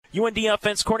UND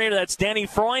offense coordinator. That's Danny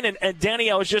Freund. And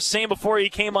Danny, I was just saying before you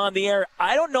came on the air,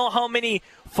 I don't know how many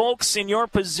folks in your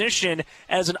position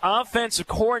as an offensive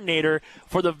coordinator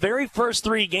for the very first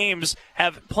 3 games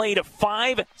have played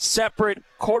 5 separate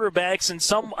quarterbacks, and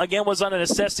some, again, was on a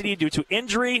necessity due to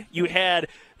injury. You had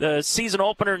the season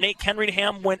opener, Nate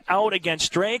Ketteringham, went out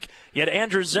against Drake. You had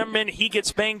Andrew Zimmerman. He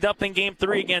gets banged up in Game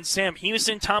 3 against Sam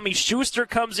Houston. Tommy Schuster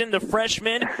comes in, the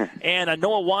freshman. And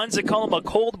Noah Wanzik, call him a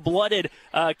cold-blooded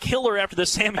killer after the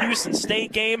Sam Houston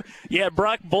State game. You had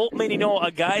Brock Boltman,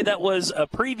 a guy that was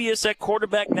previous at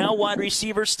quarterback, now wide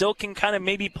receiver, still can kind of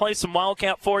maybe play some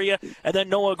wildcat for you. And then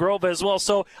Noah Grove as well.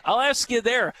 So I'll ask you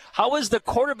there, how has the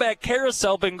quarterback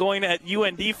carousel been going at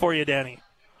UND for you, Danny?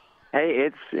 Hey,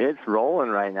 it's rolling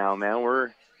right now, man.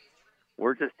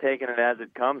 We're just taking it as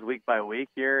it comes, week by week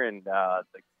here, and the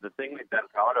thing we've been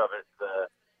proud of is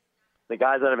the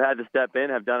guys that have had to step in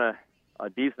have done a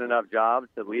decent enough job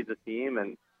to lead the team,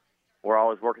 and we're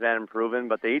always working at improving.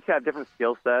 But they each have different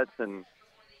skill sets, and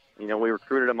we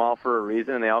recruited them all for a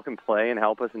reason, and they all can play and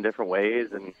help us in different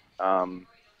ways. And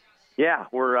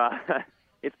we're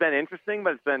it's been interesting,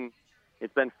 but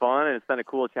it's been fun, and it's been a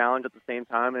cool challenge at the same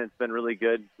time, and it's been really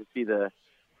good to see the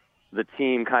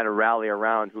team kind of rally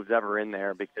around who's ever in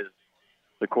there, because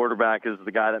the quarterback is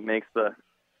the guy that makes the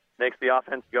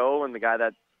offense go, and the guy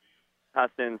that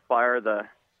has to inspire the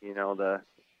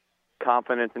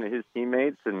confidence in his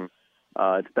teammates. And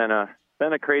it's been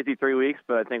a crazy 3 weeks,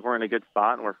 but I think we're in a good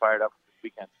spot, and we're fired up this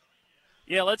weekend.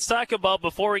 Yeah, let's talk about,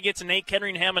 before we get to Nate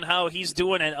Ketteringham and how he's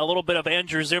doing, and a little bit of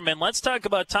Andrew Zimmerman, let's talk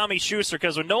about Tommy Schuster,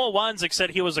 because when Noah Wanzik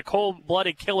said he was a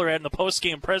cold-blooded killer in the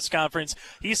post-game press conference,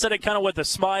 he said it kind of with a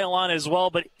smile on as well,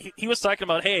 but he was talking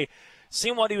about, hey,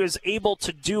 seeing what he was able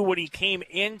to do when he came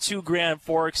into Grand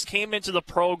Forks, came into the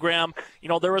program.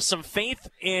 There was some faith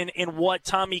in what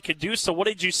Tommy could do. So what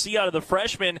did you see out of the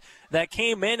freshman that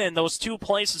came in those 2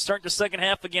 plays to start the second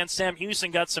half against Sam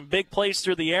Houston, got some big plays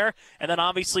through the air, and then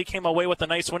obviously came away with a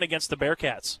nice win against the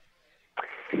Bearcats?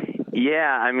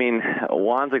 Yeah, I mean,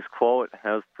 Wanzik's quote,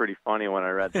 that was pretty funny when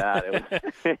I read that.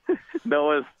 It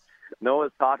was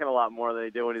Noah's talking a lot more than he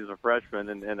did when he was a freshman,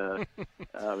 and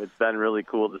it's been really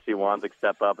cool to see Wanzik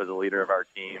step up as a leader of our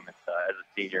team, and, as a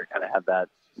senior, kind of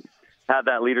have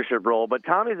that leadership role. But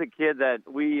Tommy's a kid that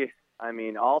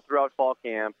all throughout fall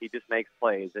camp, he just makes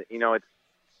plays.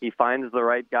 He finds the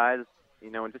right guys,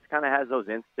 and just kind of has those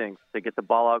instincts to get the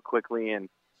ball out quickly and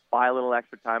buy a little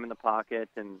extra time in the pocket.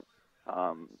 And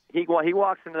he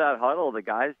walks into that huddle, the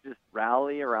guys just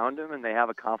rally around him, and they have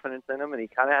a confidence in him, and he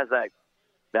kind of has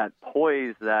that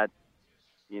poise that,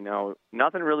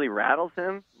 nothing really rattles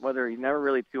him, whether he's never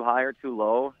really too high or too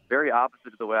low. Very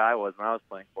opposite of the way I was when I was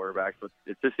playing quarterback, so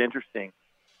it's just interesting.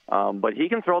 But he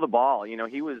can throw the ball.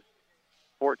 He was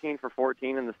 14 for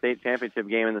 14 in the state championship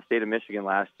game in the state of Michigan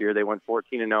last year. They went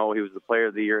 14-0. He was the player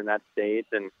of the year in that state,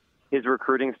 and his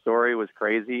recruiting story was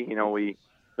crazy.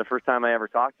 The first time I ever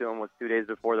talked to him was 2 days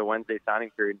before the Wednesday signing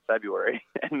period in February,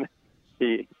 and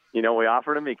we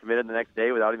offered him. He committed the next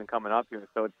day without even coming up here.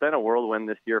 So it's been a whirlwind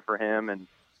this year for him. And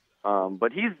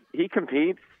but he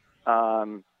competes.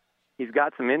 He's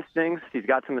got some instincts. He's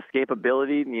got some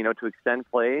escapability, to extend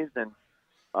plays, and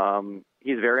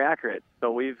he's very accurate.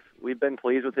 So we've been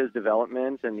pleased with his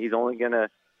development, and he's only going to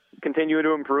continue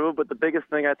to improve. But the biggest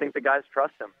thing, I think, the guys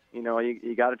trust him.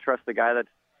 You got to trust the guy that's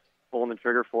pulling the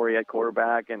trigger for you at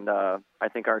quarterback. And I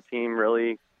think our team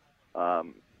really,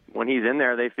 when he's in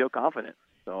there, they feel confident.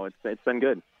 So it's been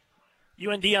good.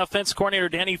 UND offense coordinator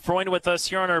Danny Freund with us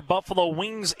here on our Buffalo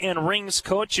Wings and Rings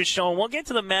Coaches Show. And we'll get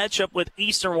to the matchup with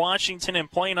Eastern Washington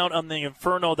and playing out on the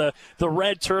Inferno, the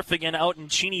red turf again out in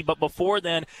Cheney. But before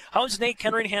then, how's Nate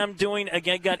Ketteringham doing?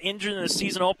 Again, got injured in the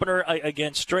season opener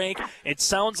against Drake. It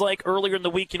sounds like earlier in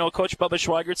the week, Coach Bubba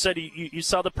Schweigert said you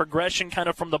saw the progression kind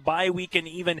of from the bye week and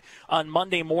even on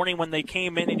Monday morning when they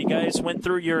came in and you guys went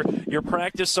through your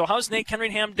practice. So how's Nate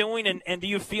Ketteringham doing? And do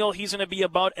you feel he's going to be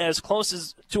about as close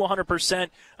as to 100%,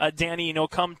 Danny,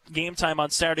 come game time on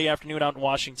Saturday afternoon out in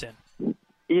Washington?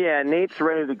 Yeah, Nate's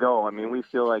ready to go. We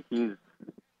feel like he's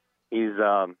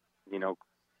close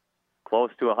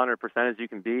to 100% as you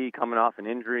can be, coming off an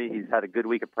injury. He's had a good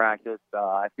week of practice.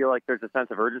 I feel like there's a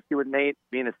sense of urgency with Nate,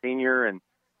 being a senior and,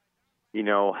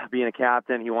 being a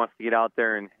captain. He wants to get out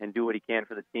there and do what he can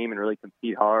for the team and really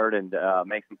compete hard and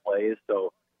make some plays.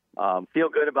 So feel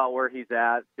good about where he's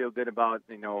at, feel good about,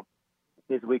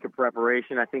 his week of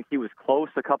preparation. I think he was close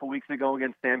a couple weeks ago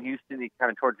against Sam Houston. He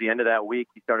kind of towards the end of that week,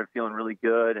 he started feeling really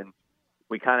good, and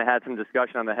we kind of had some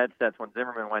discussion on the headsets when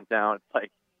Zimmerman went down. It's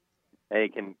like, hey,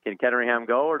 can Ketteringham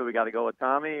go, or do we got to go with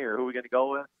Tommy, or who are we going to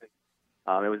go with?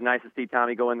 It was nice to see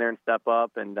Tommy go in there and step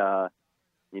up, and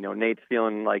Nate's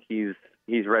feeling like he's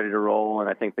ready to roll, and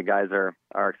I think the guys are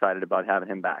excited about having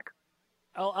him back.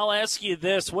 I'll ask you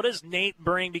this. What does Nate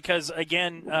bring? Because,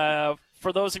 again,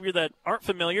 for those of you that aren't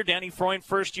familiar, Danny Freund,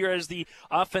 first year as the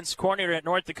offense coordinator at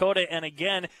North Dakota, and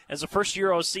again, as a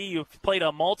first-year OC, you've played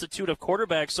a multitude of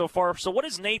quarterbacks so far. So what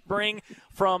does Nate bring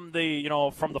from the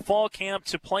fall camp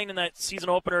to playing in that season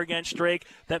opener against Drake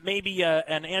that maybe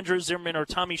an Andrew Zimmerman or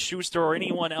Tommy Schuster or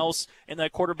anyone else in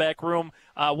that quarterback room,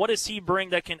 what does he bring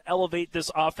that can elevate this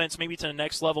offense maybe to the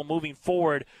next level moving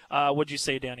forward, would you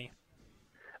say, Danny?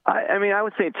 I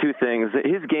would say two things.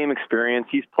 His game experience,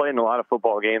 he's played in a lot of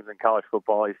football games in college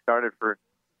football. He started for,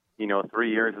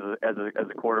 3 years as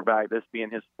a quarterback, this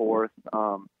being his fourth.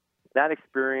 That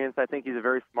experience, I think he's a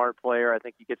very smart player. I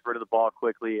think he gets rid of the ball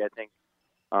quickly. I think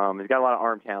he's got a lot of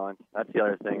arm talent. That's the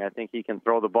other thing. I think he can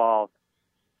throw the ball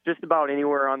just about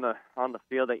anywhere on the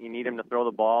field that you need him to throw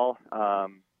the ball,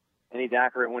 and he's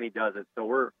accurate when he does it.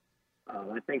 So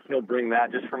I think he'll bring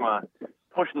that just from a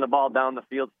pushing the ball down the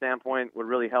field standpoint would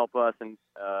really help us, and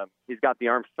he's got the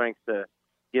arm strength to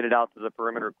get it out to the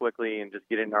perimeter quickly and just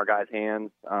get it in our guys'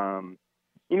 hands.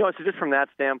 So just from that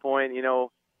standpoint,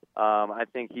 I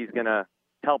think he's going to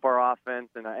help our offense,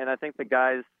 and I think the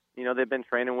guys, they've been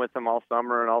training with him all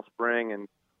summer and all spring, and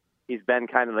he's been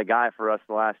kind of the guy for us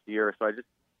the last year. So I just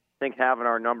think having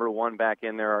our number one back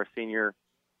in there, our senior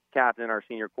captain, our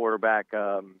senior quarterback,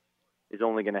 is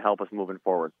only going to help us moving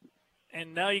forward.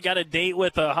 And now you got a date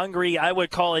with a hungry, I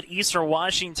would call it, Eastern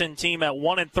Washington team at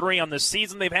 1-3 on the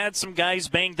season. They've had some guys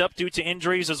banged up due to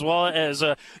injuries as well as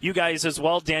you guys as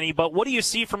well, Danny. But what do you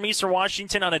see from Eastern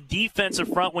Washington on a defensive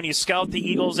front when you scout the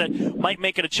Eagles that might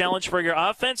make it a challenge for your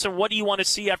offense? And what do you want to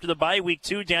see after the bye week,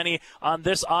 too, Danny, on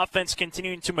this offense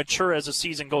continuing to mature as the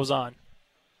season goes on?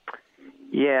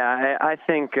 Yeah, I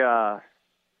think we're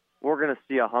going to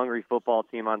see a hungry football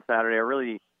team on Saturday, a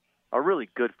really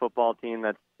good football team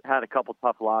that's had a couple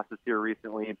tough losses here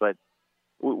recently, but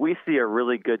we see a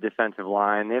really good defensive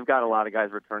line. They've got a lot of guys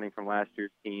returning from last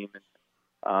year's team.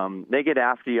 And, they get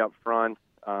after you up front.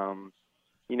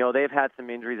 They've had some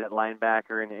injuries at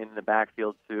linebacker and in the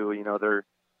backfield too. They're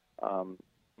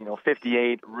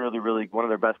 58, really one of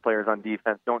their best players on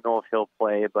defense. Don't know if he'll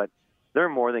play, but they're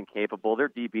more than capable. Their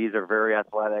DBs are very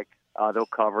athletic. They'll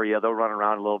cover you. They'll run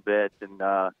around a little bit, and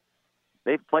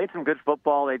they've played some good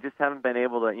football. They just haven't been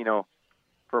able to,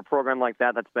 for a program like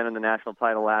that's been in the national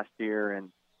title last year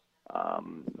and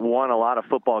won a lot of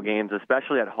football games,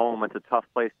 especially at home. It's a tough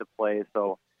place to play.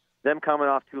 So them coming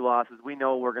off 2 losses, we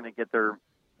know we're going to get their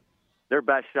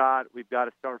best shot. We've got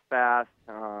to start fast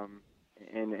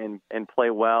and play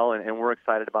well, and we're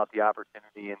excited about the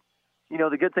opportunity. And,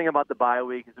 the good thing about the bye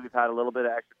week is we've had a little bit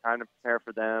of extra time to prepare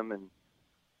for them and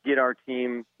get our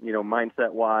team,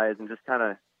 mindset-wise, and just kind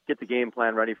of get the game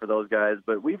plan ready for those guys.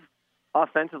 But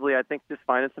offensively, I think just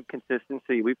finding some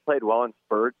consistency. We've played well in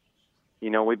spurts.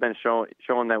 We've been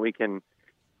showing that we can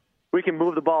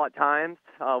move the ball at times.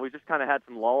 We just kind of had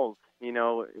some lulls.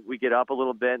 We get up a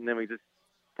little bit, and then we just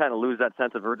kind of lose that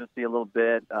sense of urgency a little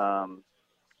bit. So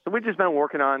we've just been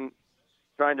working on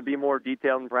trying to be more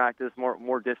detailed in practice,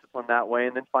 more disciplined that way,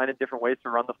 and then finding different ways to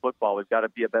run the football. We've got to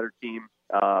be a better team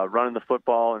running the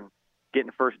football and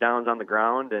getting first downs on the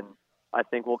ground, and I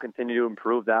think we'll continue to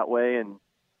improve that way, and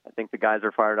I think the guys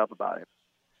are fired up about it.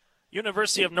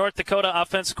 University of North Dakota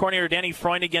offensive coordinator Danny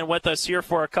Freund again with us here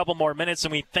for a couple more minutes,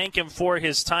 and we thank him for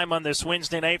his time on this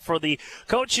Wednesday night for the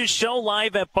Coaches Show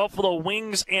live at Buffalo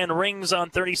Wings and Rings on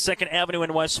 32nd Avenue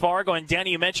in West Fargo. And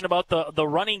Danny, you mentioned about the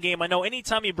running game. I know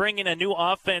anytime you bring in a new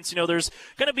offense, there's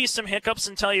going to be some hiccups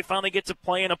until you finally get to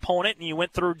play an opponent. And you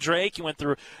went through Drake, you went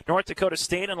through North Dakota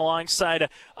State, and alongside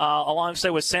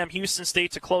with Sam Houston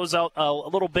State to close out a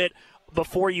little bit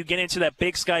before you get into that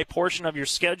Big Sky portion of your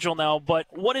schedule now. But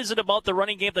what is it about the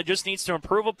running game that just needs to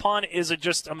improve upon? Is it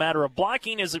just a matter of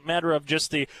blocking? Is it a matter of just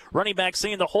the running back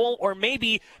seeing the hole? Or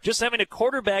maybe just having a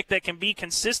quarterback that can be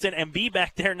consistent and be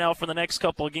back there now for the next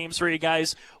couple of games for you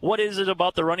guys? What is it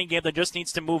about the running game that just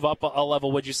needs to move up a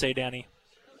level, would you say, Danny?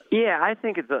 Yeah, I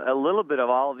think it's a little bit of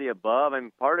all of the above,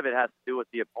 and part of it has to do with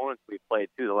the opponents we played,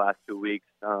 too, the last 2 weeks.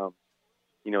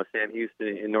 Sam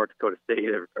Houston and North Dakota State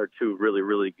are two really,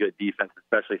 really good defenses,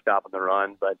 especially stopping the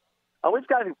run. But we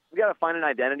got to find an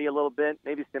identity a little bit,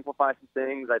 maybe simplify some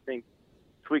things. I think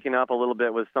tweaking up a little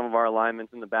bit with some of our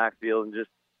alignments in the backfield and just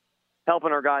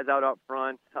helping our guys out up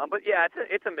front. But yeah,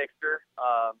 it's a mixture.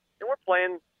 And we're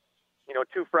playing,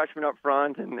 2 freshmen up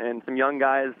front and some young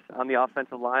guys on the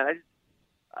offensive line.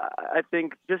 I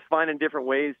think just finding different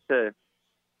ways to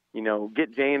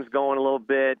get James going a little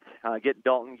bit, get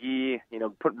Dalton Gee,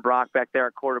 putting Brock back there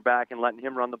at quarterback and letting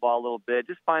him run the ball a little bit,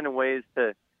 just finding ways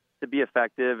to to be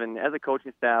effective. And as a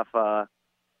coaching staff,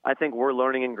 I think we're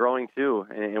learning and growing too,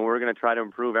 and we're going to try to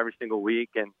improve every single week.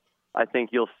 And I think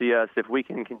you'll see us, if we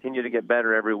can continue to get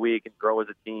better every week and grow as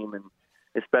a team, and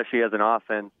especially as an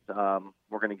offense,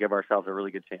 we're going to give ourselves a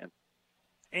really good chance.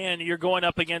 And you're going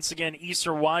up against, again,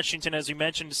 Eastern Washington, as you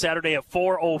mentioned, Saturday at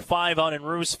 4:05 out in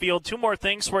Roos Field. Two more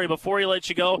things for you before you let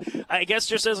you go. I guess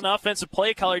just as an offensive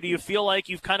play caller, do you feel like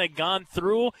you've kind of gone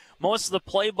through most of the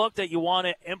playbook that you want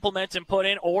to implement and put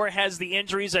in, or has the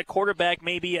injuries at quarterback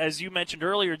maybe, as you mentioned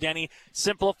earlier, Danny,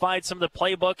 simplified some of the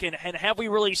playbook? And have we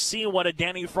really seen what a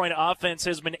Danny Freund offense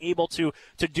has been able to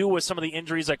do with some of the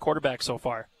injuries at quarterback so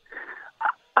far?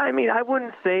 I mean, I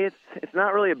wouldn't say it's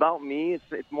not really about me.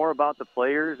 It's more about the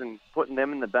players and putting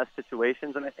them in the best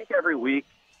situations. And I think every week,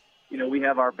 we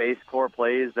have our base core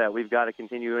plays that we've got to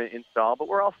continue to install. But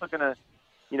we're also going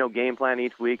to, game plan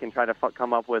each week and try to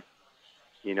come up with,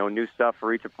 new stuff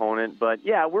for each opponent. But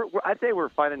yeah, I'd say we're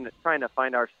trying to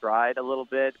find our stride a little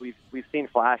bit. We've seen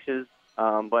flashes,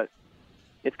 but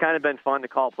it's kind of been fun to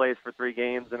call plays for 3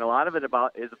 games, and a lot of it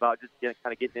is about just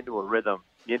getting into a rhythm.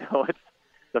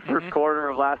 It's the first quarter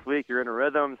of last week, you're in a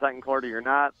rhythm. Second quarter, you're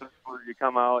not. Third quarter, you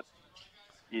come out.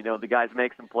 The guys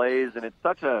make some plays, and it's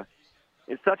such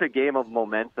a game of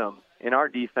momentum. And our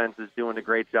defense is doing a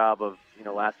great job of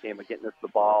last game of getting us the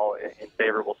ball in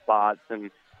favorable spots.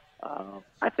 And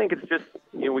I think it's just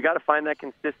we got to find that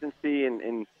consistency.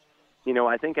 And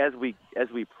I think as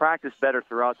we practice better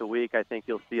throughout the week, I think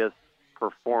you'll see us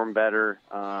perform better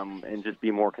and just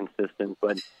be more consistent.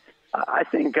 But I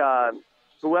think.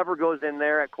 Whoever goes in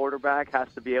there at quarterback has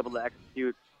to be able to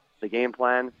execute the game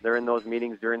plan. They're in those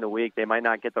meetings during the week. They might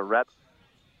not get the reps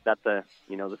that the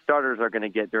starters are going to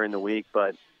get during the week,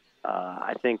 but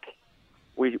I think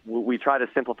we try to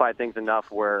simplify things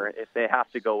enough where if they have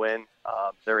to go in,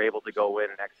 they're able to go in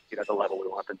and execute at the level we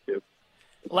want them to.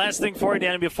 Last thing for you,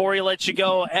 Danny, before you let you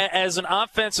go, as an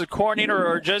offensive coordinator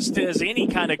or just as any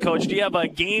kind of coach, do you have a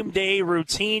game day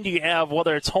routine? Do you have,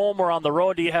 whether it's home or on the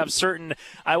road, do you have certain,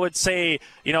 I would say,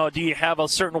 do you have a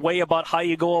certain way about how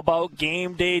you go about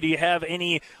game day? Do you have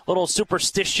any little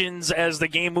superstitions as the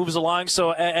game moves along?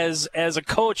 So as a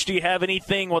coach, do you have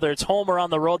anything, whether it's home or on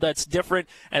the road, that's different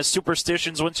as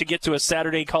superstitions once you get to a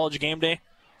Saturday college game day?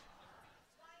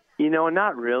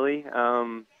 Not really.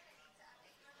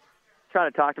 Try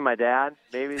to talk to my dad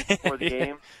maybe before the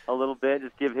game a little bit,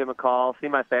 just give him a call, see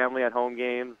my family at home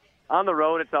games. On the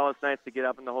road, it's always nice to get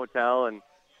up in the hotel and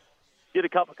get a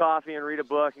cup of coffee and read a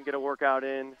book and get a workout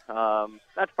in.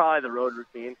 That's probably the road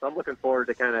routine. So I'm looking forward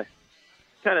to kind of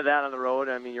that on the road.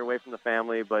 I mean, you're away from the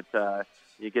family, but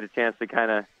you get a chance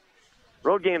to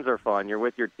road games are fun. You're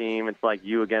with your team. It's like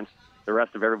you against the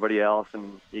rest of everybody else,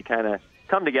 and you kind of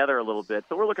come together a little bit.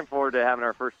 So we're looking forward to having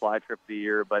our first fly trip of the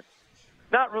year, but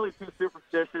not really too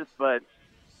superstitious, but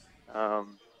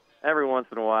every once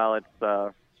in a while it's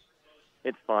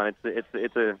fun.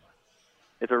 It's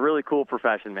a really cool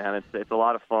profession, man. It's a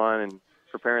lot of fun and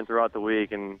preparing throughout the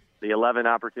week, and the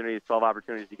 12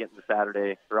 opportunities you get into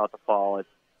Saturday throughout the fall.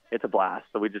 It's a blast.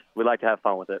 So we like to have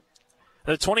fun with it.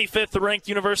 The 25th ranked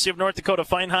University of North Dakota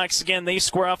Finehawks, again, they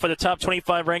square off with a top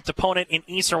 25 ranked opponent in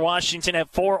Eastern Washington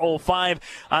at 4:05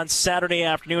 on Saturday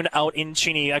afternoon out in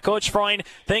Cheney. Coach Freund,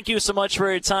 thank you so much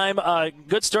for your time.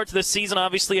 Good start to the season,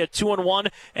 obviously at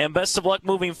 2-1, and best of luck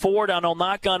moving forward. I'll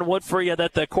knock on wood for you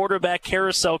that the quarterback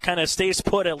carousel kind of stays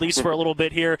put at least for a little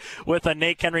bit here with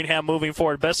Nate Ketteringham moving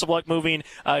forward. Best of luck moving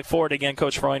forward again,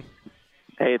 Coach Freund.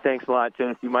 Hey, thanks a lot,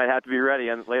 Tim. You might have to be ready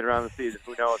later on in the season.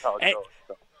 Who knows how it goes.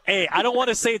 So. Hey, I don't want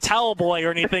to say towel boy or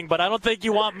anything, but I don't think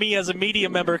you want me as a media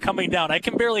member coming down. I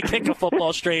can barely kick a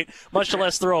football straight, much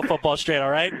less throw a football straight, all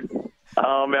right?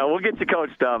 Oh, man, we'll get you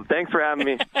coached up. Thanks for having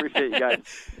me. Appreciate you guys.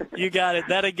 You got it.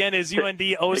 That, again, is UND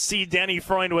OC Danny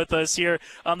Freund with us here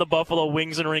on the Buffalo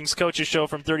Wings and Rings Coaches Show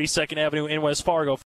from 32nd Avenue in West Fargo.